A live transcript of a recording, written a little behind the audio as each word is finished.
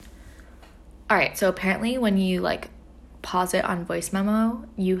All right, so apparently when you like pause it on voice memo,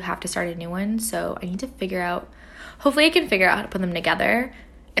 you have to start a new one. So I need to figure out, hopefully I can figure out how to put them together.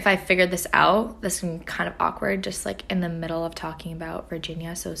 If I figured this out, this can be kind of awkward, just like in the middle of talking about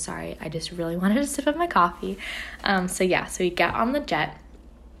Virginia. So sorry, I just really wanted to sip of my coffee. So we get on the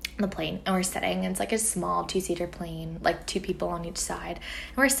plane, and we're sitting, and it's like a small 2-seater plane, like 2 people on each side,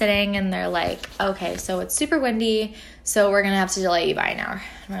 and we're sitting, and they're like, okay, so it's super windy, so we're gonna have to delay you by an hour.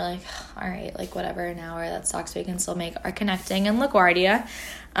 And we're like, all right, like whatever, an hour, that sucks. We can still make our connecting in LaGuardia.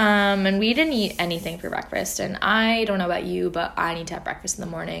 And we didn't eat anything for breakfast, and I don't know about you, but I need to have breakfast in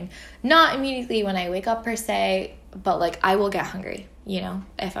the morning, not immediately when I wake up per se, but like I will get hungry,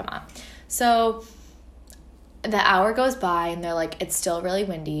 if I'm up. So the hour goes by, and they're like, it's still really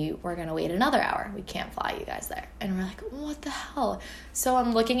windy. We're going to wait another hour. We can't fly you guys there. And we're like, what the hell? So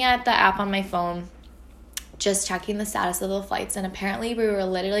I'm looking at the app on my phone, just checking the status of the flights. And apparently we were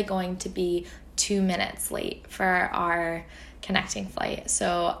literally going to be 2 minutes late for our connecting flight.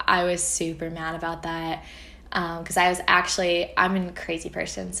 So I was super mad about that. Because I'm a crazy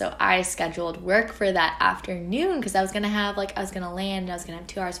person. So I scheduled work for that afternoon because I was going to land and I was going to have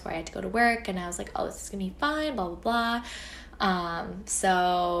 2 hours before I had to go to work. And I was like, oh, this is going to be fine, blah, blah, blah.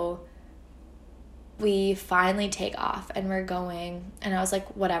 So we finally take off and we're going. And I was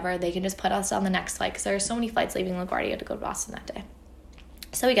like, whatever, they can just put us on the next flight because there are so many flights leaving LaGuardia to go to Boston that day.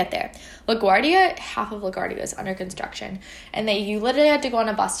 So we get there. LaGuardia, half of LaGuardia is under construction. And you literally had to go on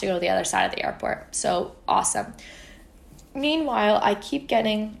a bus to go to the other side of the airport. So awesome. Meanwhile, I keep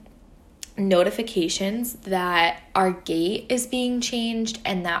getting notifications that our gate is being changed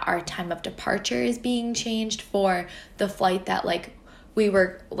and that our time of departure is being changed for the flight that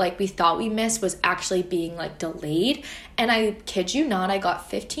we thought we missed was actually being delayed. And I kid you not, I got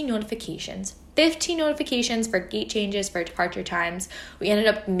 15 notifications for gate changes, for departure times. We ended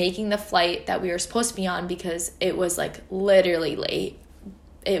up making the flight that we were supposed to be on because it was literally late.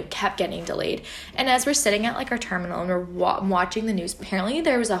 It kept getting delayed. And as we're sitting at our terminal and we're watching the news, apparently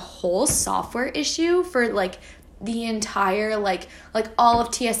there was a whole software issue for the entire all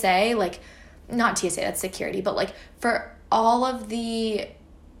of TSA, not TSA, that's security, but for all of the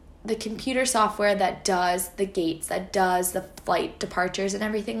computer software that does the gates, that does the flight departures and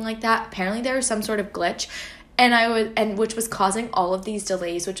everything like that. Apparently there was some sort of glitch which was causing all of these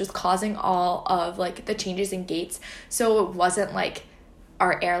delays, which was causing all of the changes in gates. So it wasn't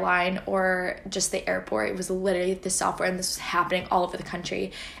our airline or just the airport. It was literally the software, and this was happening all over the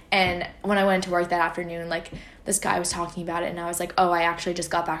country. And when I went to work that afternoon, this guy was talking about it, and I was like, oh, I actually just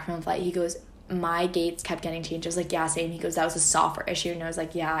got back from a flight. He goes, my gates kept getting changed. I was like, yeah, same. He goes, that was a software issue. And I was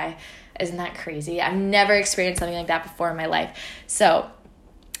like, yeah, isn't that crazy? I've never experienced something like that before in my life. So,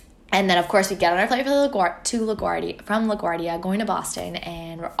 and then of course we get on our flight from LaGuardia going to Boston,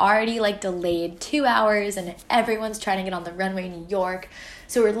 and we're already delayed 2 hours, and everyone's trying to get on the runway in New York.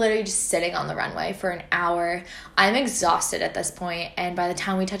 So we're literally just sitting on the runway for an hour. I'm exhausted at this point, and by the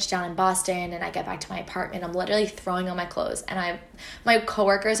time we touch down in Boston and I get back to my apartment, I'm literally throwing on my clothes, and my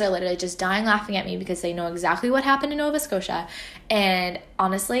coworkers are literally just dying laughing at me because they know exactly what happened in Nova Scotia. And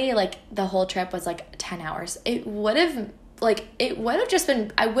honestly, the whole trip was 10 hours. I would have just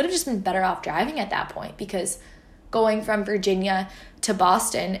been better off driving at that point, because going from Virginia to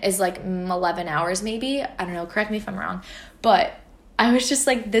Boston is 11 hours maybe. I don't know, correct me if I'm wrong. But I was just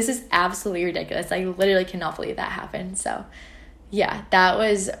this is absolutely ridiculous. I literally cannot believe that happened. So yeah, that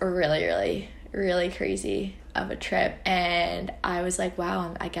was really, really, really crazy of a trip. And I was like,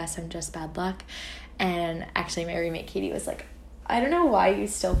 wow, I guess I'm just bad luck. And actually my roommate Katie was like, I don't know why you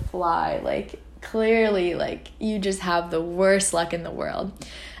still fly. Clearly, you just have the worst luck in the world.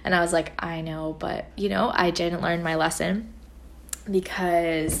 And I was like, I know, but, I didn't learn my lesson,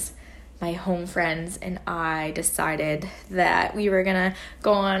 because my home friends and I decided that we were going to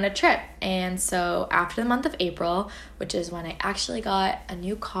go on a trip. And so after the month of April, which is when I actually got a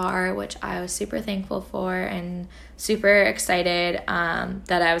new car, which I was super thankful for and super excited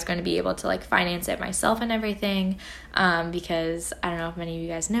that I was going to be able to finance it myself and everything, because I don't know if many of you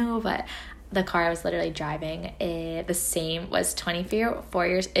guys know, but the car I was literally driving, the same, was 24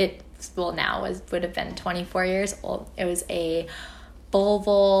 years. Would have been 24 years old. It was a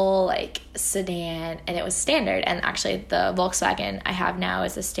Volvo sedan, and it was standard. And actually the Volkswagen I have now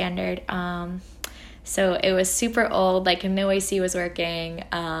is a standard. So it was super old, no AC was working.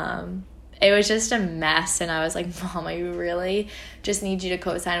 It was just a mess, and I was like, Mom, I really just need you to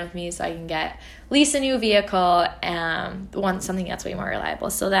co-sign with me so I can lease a new vehicle, want something that's way more reliable.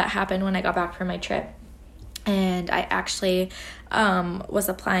 So that happened when I got back from my trip, and I actually was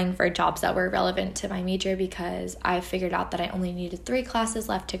applying for jobs that were relevant to my major, because I figured out that I only needed 3 classes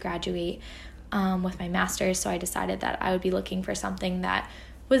left to graduate. with my master's, so I decided that I would be looking for something that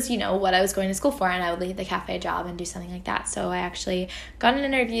was, what I was going to school for, and I would leave the cafe job and do something like that. So I actually got an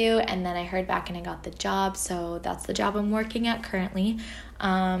interview, and then I heard back and I got the job. So that's the job I'm working at currently,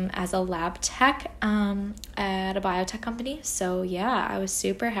 as a lab tech at a biotech company. So yeah, I was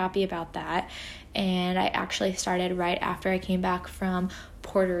super happy about that. And I actually started right after I came back from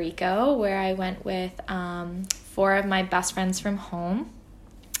Puerto Rico, where I went with 4 of my best friends from home.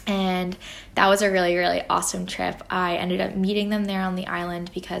 And that was a really, really awesome trip. I ended up meeting them there on the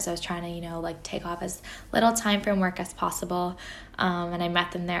island because I was trying to, take off as little time from work as possible. And I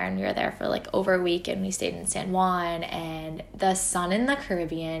met them there, and we were there for over a week, and we stayed in San Juan. And the sun in the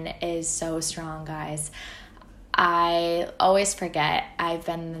Caribbean is so strong, guys. I always forget. I've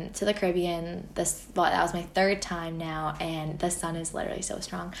been to the Caribbean, that was my 3rd time now, and the sun is literally so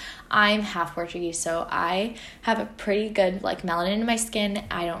strong. I'm half Portuguese, so I have a pretty good melanin in my skin.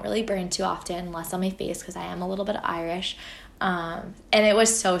 I don't really burn too often, unless on my face, because I am a little bit Irish. And it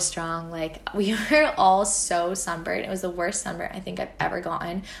was so strong. We were all so sunburned. It was the worst sunburn I think I've ever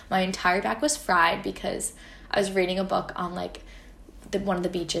gotten. My entire back was fried because I was reading a book on one of the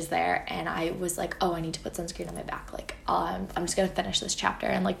beaches there, and I was like, oh, I need to put sunscreen on my back. I'm just gonna finish this chapter.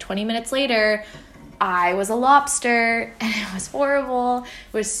 And 20 minutes later, I was a lobster, and it was horrible.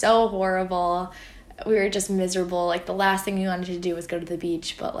 It was so horrible. We were just miserable. The last thing we wanted to do was go to the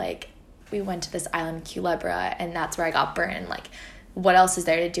beach, but we went to this island, Culebra, and that's where I got burned. What else is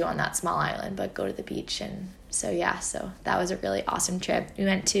there to do on that small island but go to the beach? And so that was a really awesome trip. We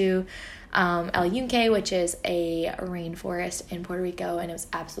went to El Yunque, which is a rainforest in Puerto Rico, and it was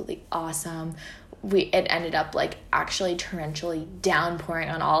absolutely awesome. It ended up actually torrentially downpouring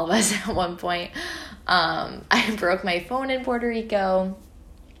on all of us at one point. I broke my phone in Puerto Rico,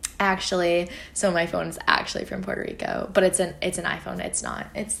 actually, so my phone is actually from Puerto Rico, but it's an iPhone.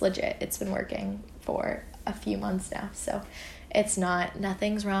 It's legit. It's been working for a few months now, so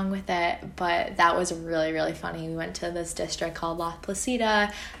nothing's wrong with it. But that was really, really funny. We went to this district called La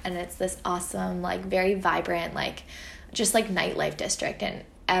Placida, and it's this awesome, very vibrant, just nightlife district, and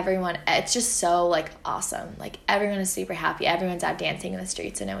it's just so awesome. Everyone is super happy. Everyone's out dancing in the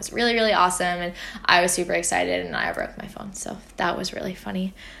streets, and it was really, really awesome, and I was super excited, and I broke my phone, so that was really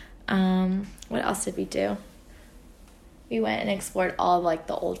funny. What else did we do? We went and explored all of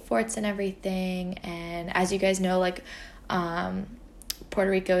the old forts and everything, and as you guys know, Puerto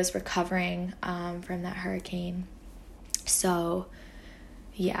Rico is recovering from that hurricane. So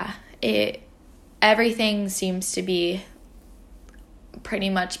yeah, everything seems to be pretty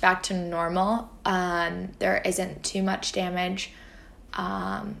much back to normal. There isn't too much damage.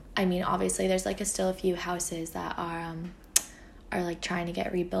 Obviously there's still a few houses that are trying to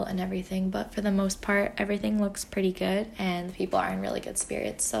get rebuilt and everything, but for the most part everything looks pretty good, and the people are in really good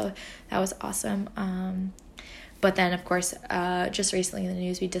spirits, so that was awesome. But then, of course, just recently in the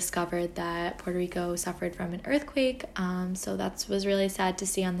news, we discovered that Puerto Rico suffered from an earthquake. So that was really sad to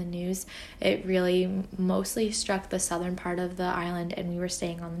see on the news. It really mostly struck the southern part of the island, and we were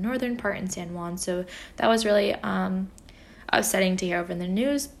staying on the northern part in San Juan. So that was really upsetting to hear over in the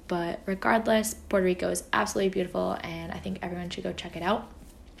news. But regardless, Puerto Rico is absolutely beautiful, and I think everyone should go check it out.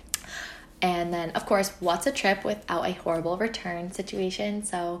 And then, of course, what's a trip without a horrible return situation?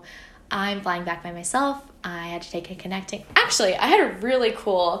 So I'm flying back by myself. I had to take a connecting. Actually, I had a really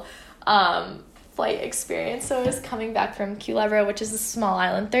cool flight experience. So I was coming back from Culebra, which is a small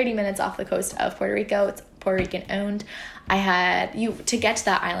island 30 minutes off the coast of Puerto Rico. It's Puerto Rican owned. To get to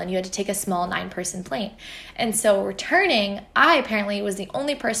that island, you had to take a small 9-person plane. And so returning, I apparently was the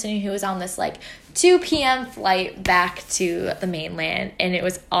only person who was on this 2 p.m. flight back to the mainland, and it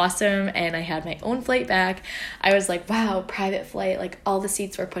was awesome. And I had my own flight back. I was wow, private flight. All the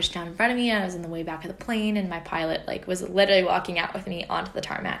seats were pushed down in front of me, and I was in the way back of the plane, and my pilot was literally walking out with me onto the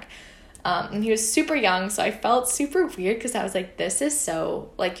tarmac. And he was super young, so I felt super weird because I was this is so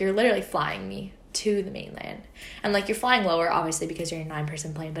you're literally flying me to the mainland, and you're flying lower obviously because you're in a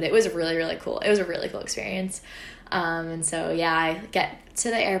 9-person plane, but it was really, really cool. It was a really cool experience. And so yeah, I get to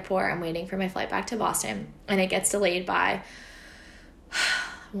the airport, I'm waiting for my flight back to Boston, and it gets delayed by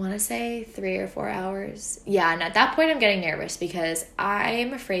I want to say 3 or 4 hours. Yeah, and at that point I'm getting nervous because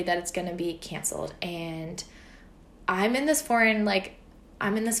I'm afraid that it's going to be canceled, and I'm in this foreign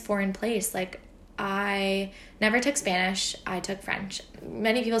place. I never took Spanish. I took French.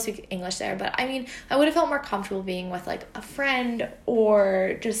 Many people speak English there, but I would have felt more comfortable being with a friend,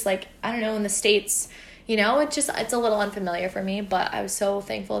 or just I don't know, in the States, it's a little unfamiliar for me, but I was so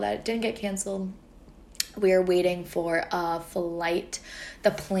thankful that it didn't get canceled. We were waiting for a flight.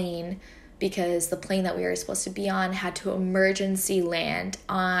 The plane because the plane that we were supposed to be on had to emergency land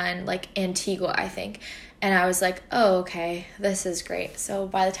on like Antigua, I think. And I was like, oh, okay, this is great. So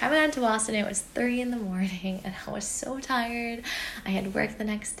by the time I got to Boston, it was 3 a.m. and I was so tired. I had work the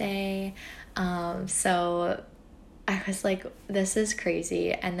next day. So I was like, this is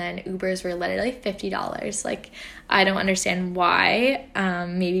crazy. And then Ubers were literally $50. Like, I don't understand why.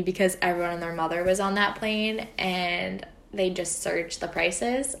 Maybe because everyone and their mother was on that plane and they just surged the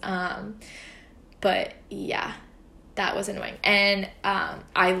prices. But yeah, that was annoying. And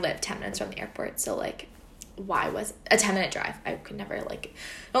I live 10 minutes from the airport. So like, why was a 10-minute drive? I could never like,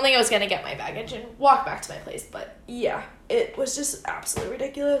 I don't think I was going to get my baggage and walk back to my place. But yeah, it was just absolutely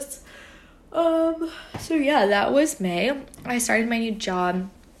ridiculous. So yeah, that was May. I started my new job,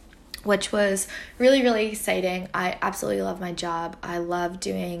 which was really, really exciting. I absolutely love my job. I love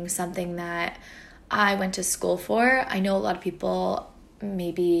doing something that I went to school for. I know a lot of people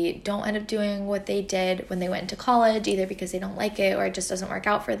maybe don't end up doing what they did when they went into college, either because they don't like it or it just doesn't work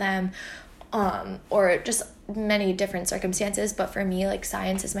out for them, or just many different circumstances. But for me, like,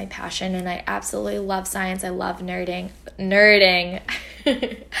 science is my passion and I absolutely love science. I love nerding.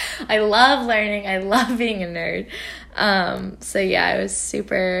 I love learning. I love being a nerd. So yeah, I was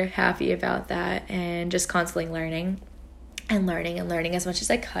super happy about that and just constantly learning as much as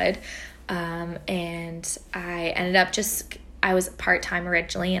I could. And I ended up I was part-time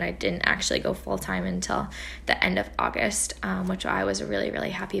originally and I didn't actually go full-time until the end of August, which I was really, really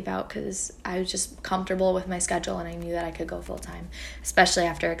happy about because I was just comfortable with my schedule and I knew that I could go full-time, especially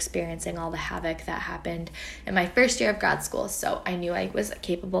after experiencing all the havoc that happened in my first year of grad school. So I knew I was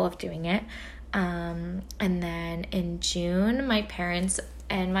capable of doing it. And then in June, my parents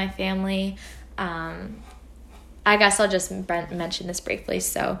and my family, I guess I'll just mention this briefly.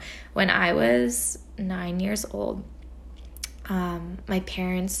 So when I was 9 years old, my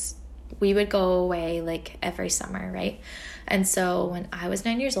parents, we would go away like every summer, right? And so when I was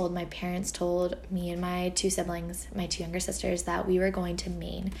 9 years old, my parents told me and my 2 siblings, my 2 younger sisters, that we were going to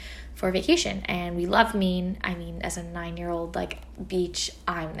Maine for vacation. And we loved Maine. I mean, as a 9-year-old, like, beach,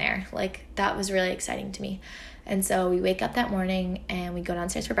 I'm there. Like, that was really exciting to me. And so we wake up that morning and we go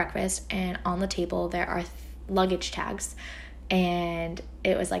downstairs for breakfast, and on the table there are luggage tags. And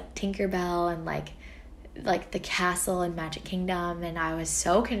it was like Tinkerbell and like the castle and Magic Kingdom, and I was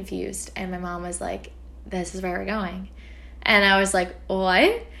so confused. And my mom was like, this is where we're going. And I was like,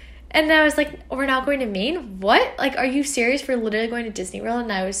 what? And I was like, we're not going to Maine? What? Like, are you serious? We're literally going to Disney World?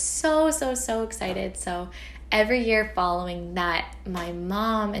 And I was so excited. So every year following that, my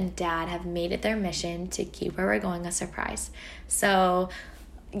mom and dad have made it their mission to keep where we're going a surprise. So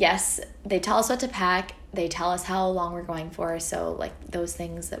yes, they tell us what to pack. They tell us how long we're going for. So like those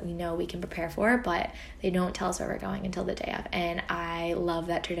things that we know we can prepare for, but they don't tell us where we're going until the day of. And I love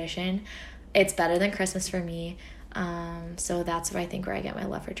that tradition. It's better than Christmas for me. So that's where I think where I get my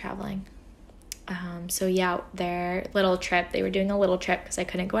love for traveling. So yeah, their little trip, they were doing a little trip because I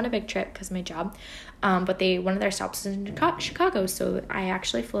couldn't go on a big trip because of my job. But one of their stops was in Chicago. So I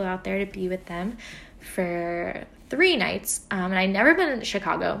actually flew out there to be with them for 3 nights. And I'd never been in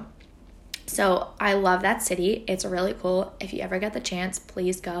Chicago. So I love that city. It's really cool. If you ever get the chance,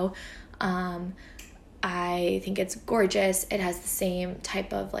 please go. I think it's gorgeous. It has the same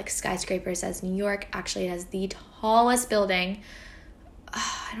type of like skyscrapers as New York. Actually, it has the tallest building.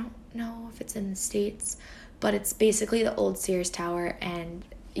 I don't know if it's in the States, but it's basically the old Sears Tower, and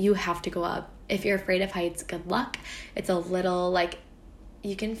you have to go up. If you're afraid of heights, good luck. It's a little like,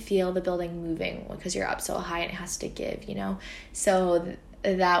 you can feel the building moving because you're up so high and it has to give, So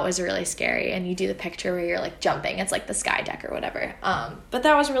that was really scary. And you do the picture where you're like jumping. It's like the sky deck or whatever. But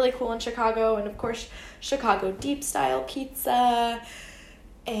that was really cool in Chicago. And of course, Chicago deep style pizza.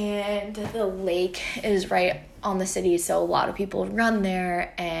 And the lake is right on the city, so a lot of people run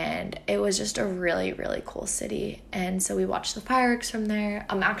there, and it was just a really, really cool city. And so we watched the fireworks from there.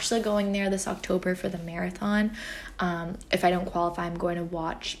 I'm actually going there this October for the marathon. If I don't qualify, I'm going to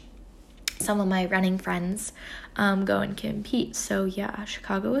watch some of my running friends go and compete. So yeah,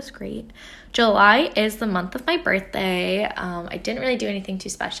 Chicago was great. July is the month of my birthday. I didn't really do anything too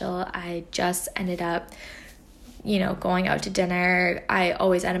special. I just ended up going out to dinner. I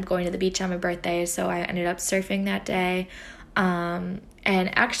always end up going to the beach on my birthday, so I ended up surfing that day. And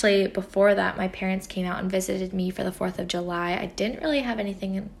actually, before that, my parents came out and visited me for the 4th of July. I didn't really have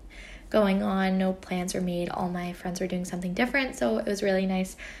anything going on. No plans were made. All my friends were doing something different, so it was really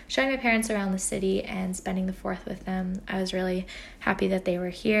nice showing my parents around the city and spending the 4th with them. I was really happy that they were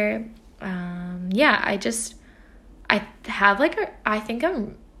here.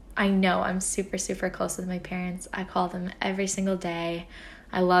 I know I'm super, super close with my parents. I call them every single day.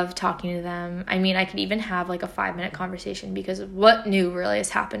 I love talking to them. I mean, I could even have like a 5-minute conversation because of what new really has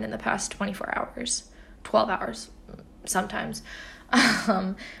happened in the past 24 hours, 12 hours sometimes.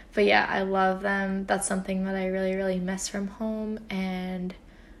 But yeah, I love them. That's something that I really, really miss from home. And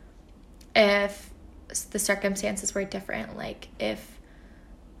if the circumstances were different, like if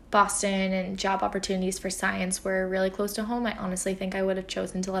Boston and job opportunities for science were really close to home, I honestly think I would have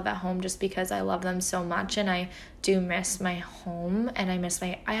chosen to live at home just because I love them so much, and I do miss my home, and I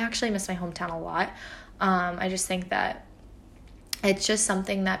actually miss my hometown a lot. I just think that it's just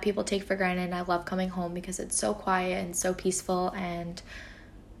something that people take for granted, and I love coming home because it's so quiet and so peaceful, and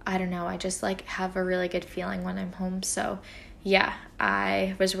I don't know, I just like have a really good feeling when I'm home. So yeah,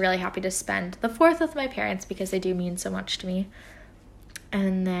 I was really happy to spend the 4th with my parents because they do mean so much to me.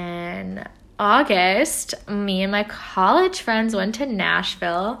 And then August, me and my college friends went to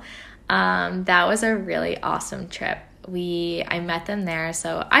Nashville. That was a really awesome trip. I met them there.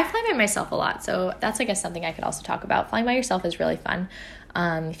 So I fly by myself a lot. So that's, I guess, something I could also talk about. Flying by yourself is really fun.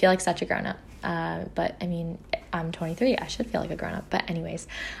 You feel like such a grown-up. But I mean, I'm 23. I should feel like a grown-up. But anyways,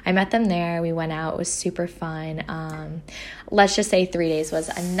 I met them there. We went out. It was super fun. Let's just say 3 days was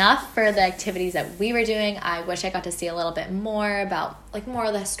enough for the activities that we were doing. I wish I got to see a little bit more about like more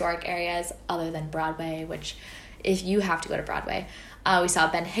of the historic areas other than Broadway, which if you have to go to Broadway. We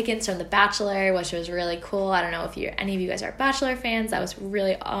saw Ben Higgins from The Bachelor, which was really cool. I don't know if any of you guys are Bachelor fans. That was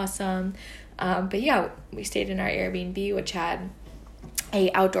really awesome. But yeah, we stayed in our Airbnb, which had a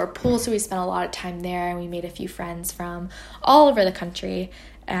outdoor pool, so we spent a lot of time there, and we made a few friends from all over the country.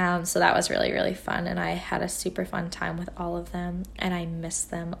 So that was really, really fun, and I had a super fun time with all of them, and I miss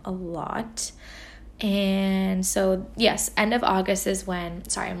them a lot. And so, yes, end of August is when,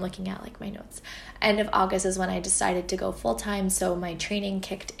 sorry, I'm looking at like my notes. End of August is when I decided to go full-time, so my training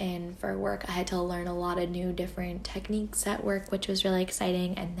kicked in for work. I had to learn a lot of new different techniques at work, which was really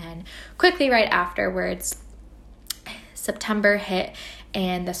exciting. And then quickly right afterwards, September hit,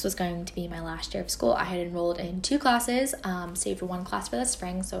 and this was going to be my last year of school. I had enrolled in 2 classes, saved 1 class for the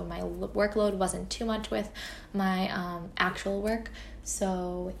spring, so my workload wasn't too much with my actual work.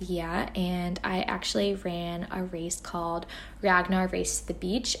 So yeah, and I actually ran a race called Ragnar Race to the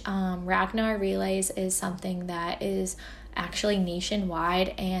Beach. Ragnar Relays is something that is actually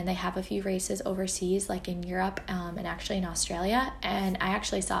nationwide, and they have a few races overseas, like in Europe and actually in Australia. And I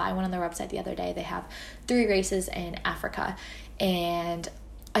went on their website the other day, they have 3 races in Africa. And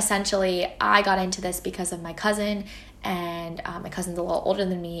essentially I got into this because of my cousin, and my cousin's a little older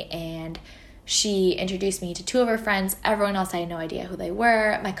than me, and she introduced me to 2 of her friends. Everyone else, I had no idea who they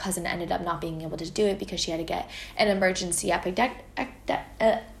were. My cousin ended up not being able to do it because she had to get an emergency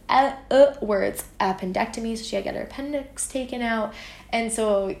appendectomy, so she had to get her appendix taken out. And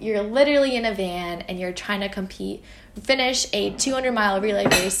so you're literally in a van and you're trying to finish a 200-mile relay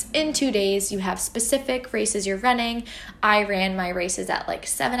race in 2 days. You have specific races you're running. I ran my races at like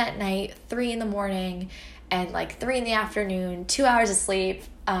 7 at night, 3 in the morning, and like 3 in the afternoon, 2 hours of sleep,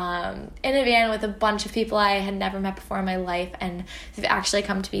 in a van with a bunch of people I had never met before in my life, and they've actually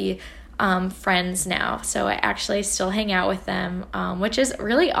come to be friends now. So I actually still hang out with them, which is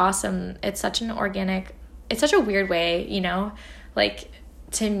really awesome. It's such a weird way, you know, like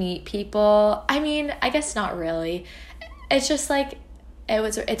to meet people. I mean, I guess not really. It's just like,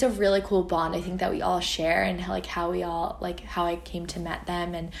 it's a really cool bond, I think, that we all share, and how I came to met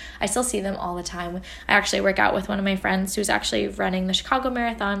them, and I still see them all the time. I actually work out with one of my friends who's actually running the Chicago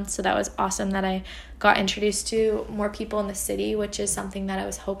Marathon, so that was awesome that I got introduced to more people in the city, which is something that I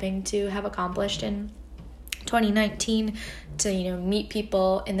was hoping to have accomplished in 2019, to, you know, meet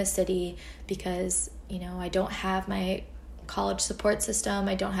people in the city, because, you know, I don't have my college support system.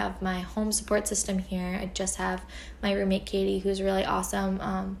 I don't have my home support system here. I just have my roommate Katie, who's really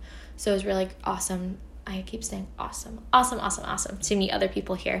awesome. So it was really awesome. I keep saying awesome to meet other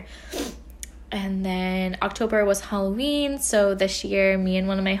people here. And then October was Halloween. So this year, me and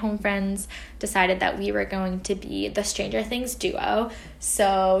one of my home friends decided that we were going to be the Stranger Things duo.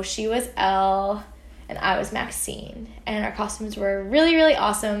 So she was Elle and I was Maxine, and our costumes were really, really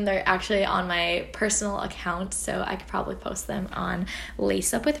awesome. They're actually on my personal account, so I could probably post them on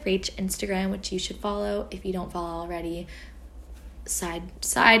Lace Up with Rach Instagram, which you should follow if you don't follow already. Side.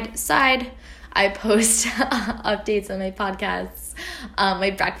 I post updates on my podcasts,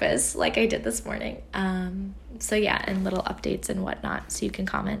 my breakfast, like I did this morning. So yeah, and little updates and whatnot, so you can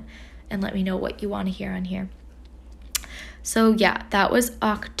comment and let me know what you want to hear on here. So yeah, that was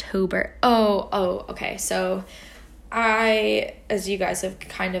October. Okay. So as you guys have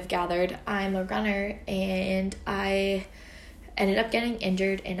kind of gathered, I'm a runner, and I ended up getting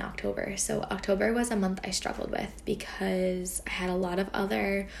injured in October. So October was a month I struggled with because I had a lot of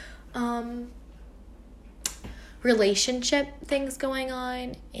other relationship things going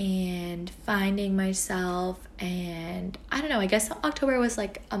on and finding myself, and I don't know, I guess October was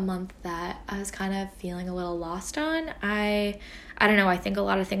like a month that I was kind of feeling a little lost on. I don't know, I think a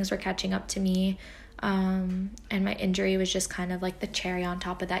lot of things were catching up to me, and my injury was just kind of like the cherry on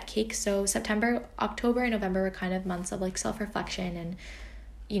top of that cake. So September, October, and November were kind of months of like self-reflection and,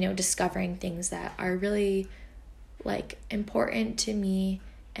 you know, discovering things that are really like important to me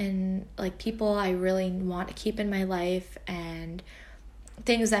and like people I really want to keep in my life and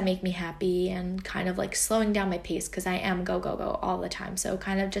things that make me happy, and kind of like slowing down my pace because I am go all the time. So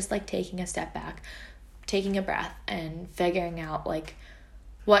kind of just like taking a step back, taking a breath, and figuring out like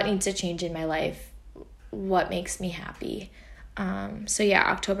what needs to change in my life, what makes me happy. So yeah,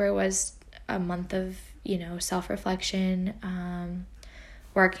 October was a month of, you know, self-reflection,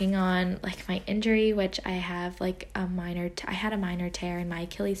 working on like my injury, which I have like I had a minor tear in my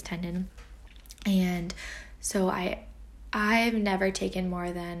Achilles tendon. And so I've never taken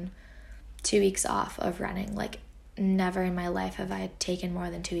more than 2 weeks off of running. Like never in my life have I taken more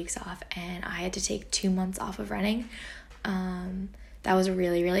than 2 weeks off, and I had to take 2 months off of running. That was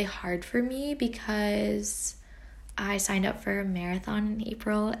really, really hard for me because I signed up for a marathon in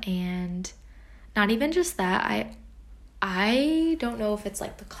April, and not even just that, I don't know if it's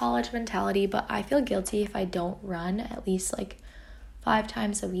like the college mentality, but I feel guilty if I don't run at least like 5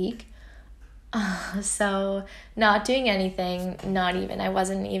 times a week. So not doing anything, I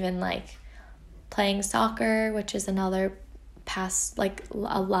wasn't even like playing soccer, which is another past, like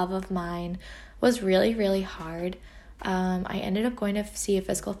a love of mine, was really, really hard. I ended up going to see a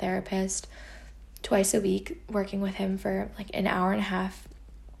physical therapist twice a week, working with him for like an hour and a half,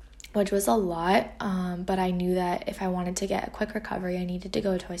 which was a lot, but I knew that if I wanted to get a quick recovery, I needed to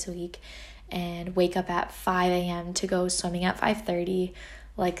go twice a week and wake up at 5 a.m. to go swimming at 5:30,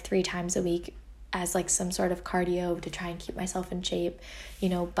 like 3 times a week as like some sort of cardio to try and keep myself in shape, you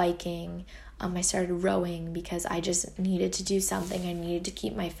know, biking. I started rowing because I just needed to do something. I needed to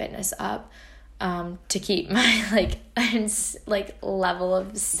keep my fitness up, to keep my like level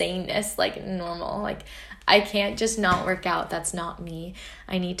of saneness like normal. Like I can't just not work out. That's not me.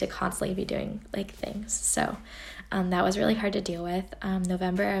 I need to constantly be doing like things. So that was really hard to deal with.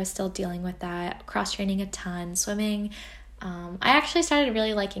 November, I was still dealing with that. Cross training a ton, swimming. I actually started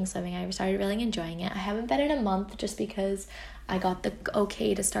really liking swimming. I started really enjoying it. I haven't been in a month just because I got the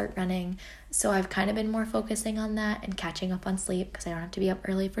okay to start running. So I've kind of been more focusing on that and catching up on sleep because I don't have to be up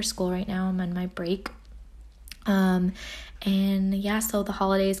early for school right now. I'm on my break. And yeah, so the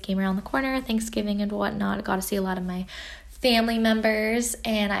holidays came around the corner, Thanksgiving and whatnot. I got to see a lot of my family members,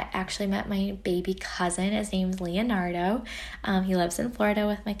 and I actually met my baby cousin. His name's Leonardo. He lives in Florida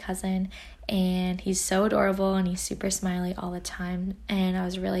with my cousin, and he's so adorable and he's super smiley all the time, and I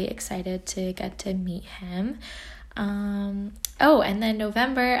was really excited to get to meet him. And then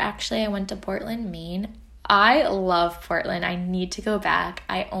November, actually I went to Portland, Maine. I love Portland. I need to go back.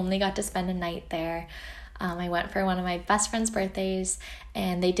 I only got to spend a night there. I went for one of my best friend's birthdays,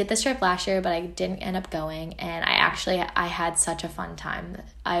 and they did this trip last year, but I didn't end up going, and I had such a fun time.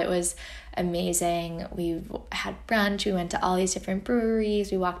 It was amazing. We had brunch, we went to all these different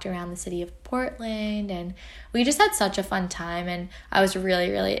breweries, we walked around the city of Portland, and we just had such a fun time, and I was really,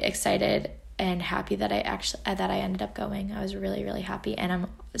 really excited and happy that I ended up going. I was really, really happy, and I'm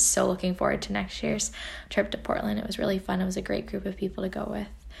so looking forward to next year's trip to Portland. It was really fun. It was a great group of people to go with.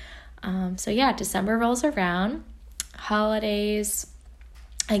 So yeah, December rolls around, holidays,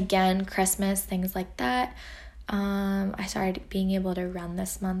 again, Christmas, things like that. I started being able to run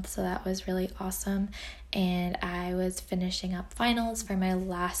this month, so that was really awesome. And I was finishing up finals for my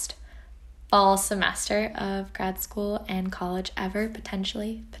last fall semester of grad school and college ever,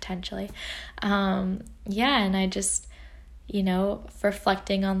 potentially. Yeah, and I just,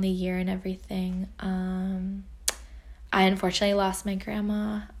 reflecting on the year and everything, I unfortunately lost my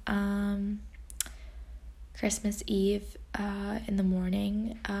grandma Christmas Eve in the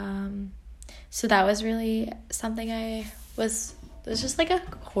morning. So that was really something it was just like a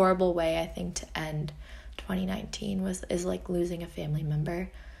horrible way, I think, to end 2019 is like losing a family member.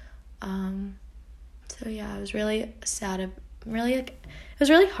 So yeah, I was really sad. It was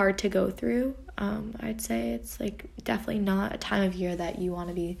really hard to go through. I'd say it's like definitely not a time of year that you want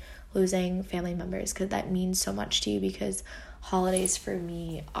to be losing family members, because that means so much to you, because holidays for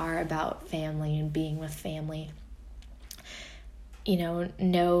me are about family and being with family. Not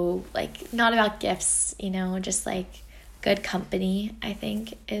about gifts, just like good company, I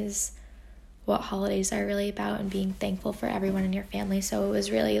think, is what holidays are really about and being thankful for everyone in your family. So it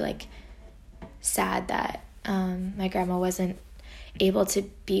was really like sad that my grandma wasn't able to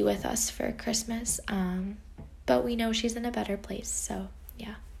be with us for Christmas. But we know she's in a better place. So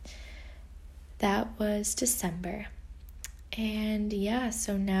yeah, that was December. And yeah,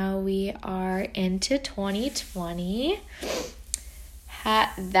 so now we are into 2020.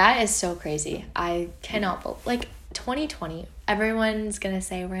 That is so crazy. I cannot believe, like, 2020, everyone's gonna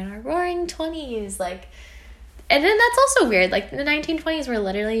say we're in our roaring 20s, like, and then that's also weird. Like, the 1920s were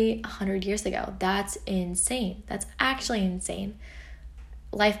literally 100 years ago. That's insane. That's actually insane.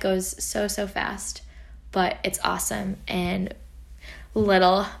 Life goes so fast, but it's awesome, and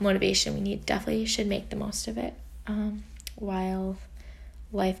little motivation we need. Definitely should make the most of it while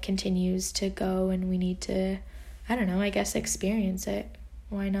life continues to go, and we need to, I don't know, I guess experience it.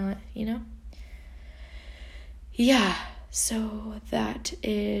 Why not, you know? Yeah, so that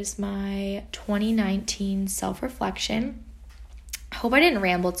is my 2019 self-reflection. Hope I didn't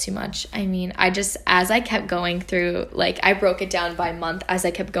ramble too much. I mean, as I kept going through, like, I broke it down by month. As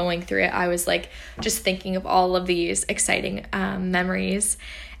I kept going through it, I was, like, just thinking of all of these exciting memories.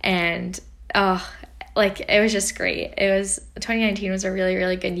 And, like, it was just great. 2019 was a really,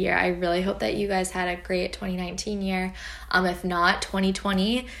 really good year. I really hope that you guys had a great 2019 year. If not,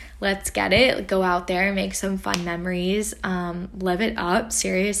 2020, let's get it. Go out there, make some fun memories, live it up.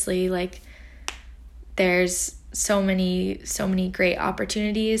 Seriously, like, there's so many great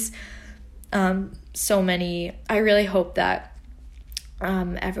opportunities. I really hope that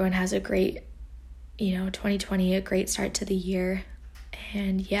everyone has a great, 2020, a great start to the year.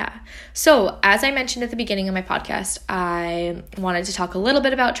 And yeah, so as I mentioned at the beginning of my podcast, I wanted to talk a little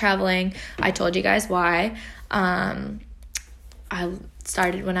bit about traveling. I told you guys why. I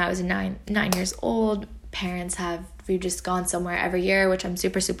started when I was 9 years old. We've just gone somewhere every year, which I'm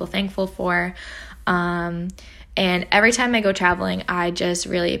super thankful for. And every time I go traveling, I just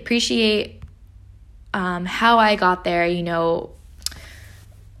really appreciate how I got there,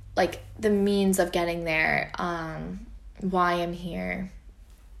 like the means of getting there, why I'm here.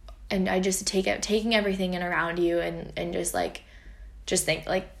 And I just taking everything in around you and just think,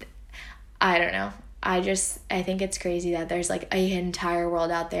 like, I don't know. I think it's crazy that there's like an entire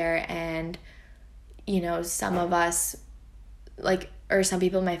world out there, and, some of us, like, or some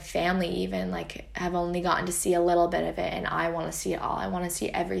people in my family even, like, have only gotten to see a little bit of it, and I want to see it all. I want to see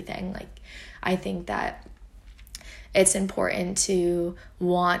everything. Like, I think that it's important to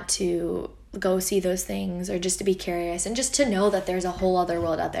want to go see those things, or just to be curious, and just to know that there's a whole other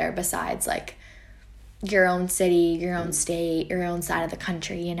world out there besides, like, your own city, your own state, your own side of the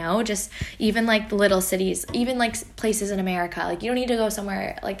country, just even, like, little cities, even, like, places in America. Like, you don't need to go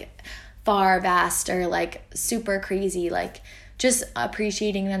somewhere, like, far, vast, or, like, super crazy. Like, just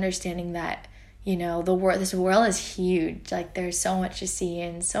appreciating and understanding that, this world is huge. Like, there's so much to see,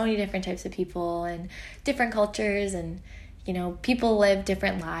 and so many different types of people, and different cultures, and, people live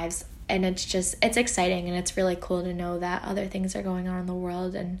different lives. And it's exciting, and it's really cool to know that other things are going on in the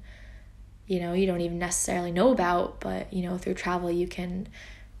world, and, you don't even necessarily know about, but, through travel you can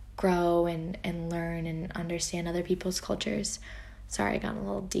grow and learn and understand other people's cultures. Sorry, I got a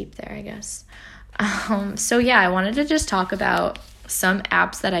little deep there, I guess. So yeah, I wanted to just talk about some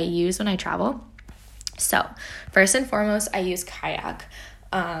apps that I use when I travel. So first and foremost, I use Kayak.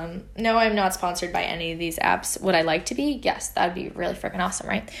 No, I'm not sponsored by any of these apps. Would I like to be? Yes, that'd be really freaking awesome,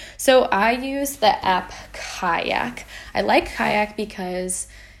 right? So I use the app Kayak. I like Kayak because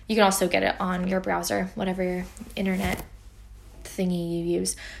you can also get it on your browser, whatever internet thingy you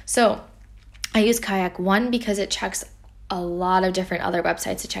use. So I use Kayak, one, because it checks a lot of different other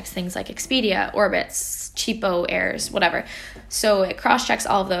websites. It checks things like Expedia, Orbitz, Cheapo, Airs, whatever. So it cross-checks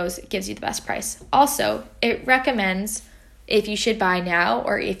all of those. It gives you the best price. Also, it recommends if you should buy now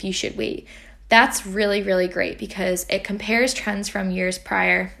or if you should wait. That's really, really great because it compares trends from years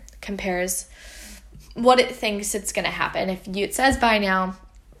prior, compares what it thinks it's going to happen. If it says buy now,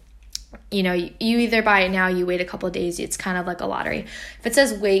 you either buy it now, you wait a couple of days, it's kind of like a lottery. If it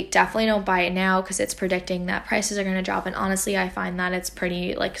says wait, definitely don't buy it now because it's predicting that prices are going to drop. And honestly, I find that it's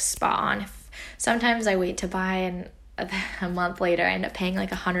pretty, like, spot on. Sometimes I wait to buy and a month later I end up paying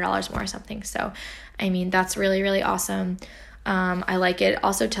like $100 more or something. So, I mean, that's really, really awesome. I like it.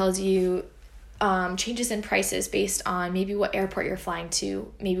 Also tells you changes in prices based on maybe what airport you're flying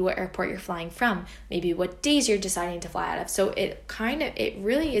to, maybe what airport you're flying from, maybe what days you're deciding to fly out of. So it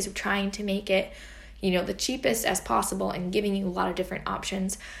really is trying to make it, the cheapest as possible and giving you a lot of different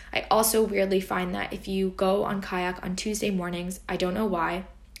options. I also weirdly find that if you go on Kayak on Tuesday mornings, I don't know why,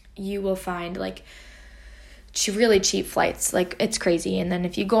 you will find like really cheap flights. Like, it's crazy. And then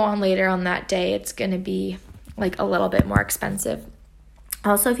if you go on later on that day, it's going to be like a little bit more expensive.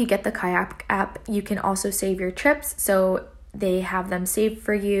 Also, if you get the Kayak app, you can also save your trips. So they have them saved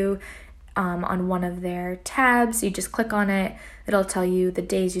for you on one of their tabs. You just click on it. It'll tell you the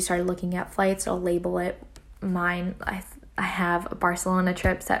days you started looking at flights. It'll label it. Mine, I have a Barcelona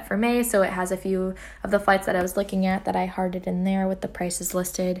trip set for May, so it has a few of the flights that I was looking at that I hearted in there with the prices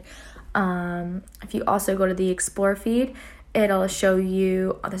listed. If you also go to the Explore feed, it'll show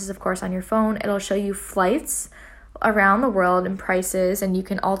you, this is of course on your phone, it'll show you flights around the world and prices, and you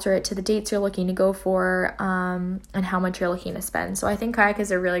can alter it to the dates you're looking to go for, and how much you're looking to spend. So I think Kayak is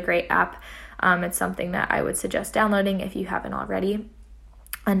a really great app. It's something that I would suggest downloading if you haven't already.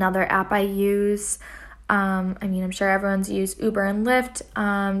 Another app I use, I'm sure everyone's used Uber and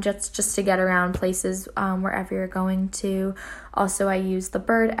Lyft, just to get around places wherever you're going to. Also, I use the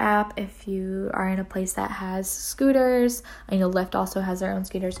Bird app if you are in a place that has scooters. I know Lyft also has their own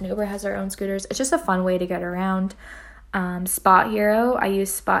scooters and Uber has their own scooters. It's just a fun way to get around. Spot Hero, I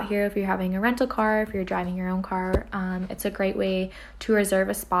use Spot Hero if you're having a rental car, if you're driving your own car. It's a great way to reserve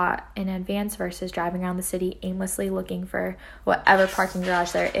a spot in advance versus driving around the city aimlessly looking for whatever parking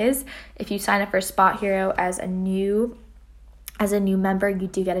garage there is. If you sign up for Spot Hero as a new member, you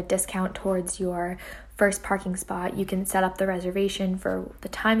do get a discount towards your first parking spot. You can set up the reservation for the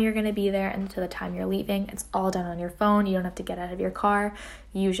time you're going to be there and to the time you're leaving. It's all done on your phone. You don't have to get out of your car.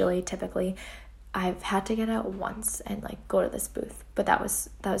 Typically, I've had to get out once and like go to this booth, but that was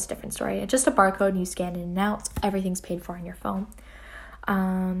a different story. It's just a barcode and you scan in and out. Everything's paid for on your phone.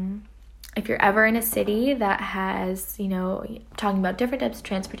 If you're ever in a city that has, talking about different types of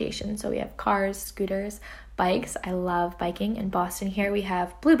transportation. So we have cars, scooters, bikes. I love biking. In Boston here, we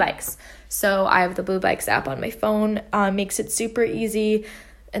have Blue Bikes. So I have the Blue Bikes app on my phone. Makes it super easy.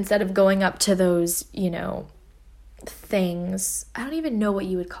 Instead of going up to those, things, I don't even know what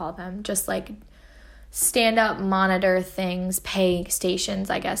you would call them, just like stand-up monitor things, pay stations,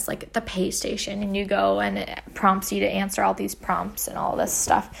 I guess, like the pay station, and you go and it prompts you to answer all these prompts and all this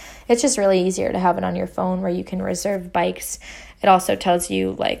stuff. It's just really easier to have it on your phone where you can reserve bikes. It also tells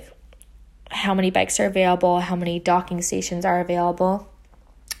you like how many bikes are available, how many docking stations are available.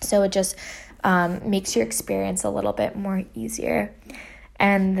 So it just makes your experience a little bit more easier.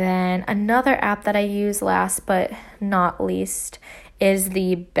 And then another app that I use last but not least is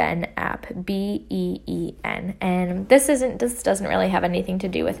the Ben app, BEEN. And this doesn't really have anything to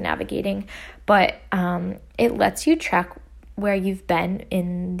do with navigating, but it lets you track where you've been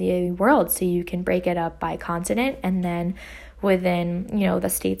in the world. So you can break it up by continent, and then within, the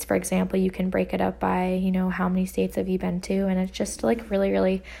states, for example, you can break it up by, how many states have you been to. And it's just like really,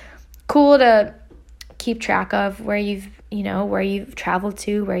 really cool to keep track of where you've traveled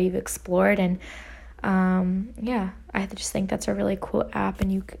to, where you've explored. And I just think that's a really cool app.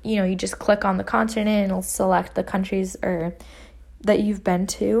 And you just click on the continent and it'll select the countries that you've been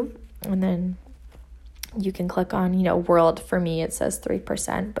to, and then you can click on world. For me it says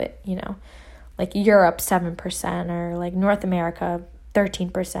 3%, but like Europe 7%, or like North America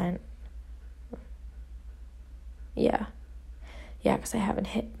 13%. Because I haven't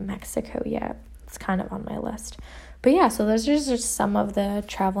hit Mexico yet. It's kind of on my list. But yeah, so those are just some of the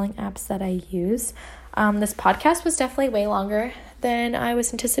traveling apps that I use. This podcast was definitely way longer than I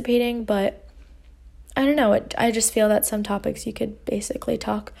was anticipating, but I don't know. I just feel that some topics you could basically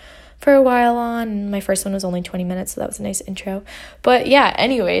talk for a while on. My first one was only 20 minutes, so that was a nice intro. But yeah,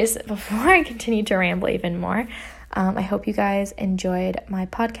 anyways, before I continue to ramble even more, I hope you guys enjoyed my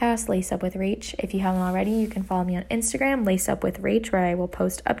podcast, Lace Up with Rach. If you haven't already, you can follow me on Instagram, Lace Up with Rach, where I will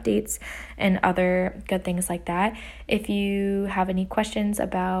post updates and other good things like that. If you have any questions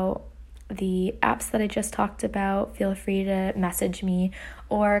about the apps that I just talked about, feel free to message me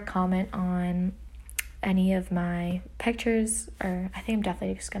or comment on any of my pictures, or I think I'm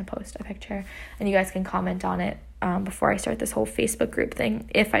definitely just going to post a picture, and you guys can comment on it before I start this whole Facebook group thing.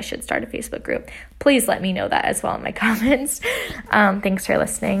 If I should start a Facebook group, please let me know that as well in my comments. Thanks for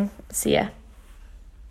listening. See ya.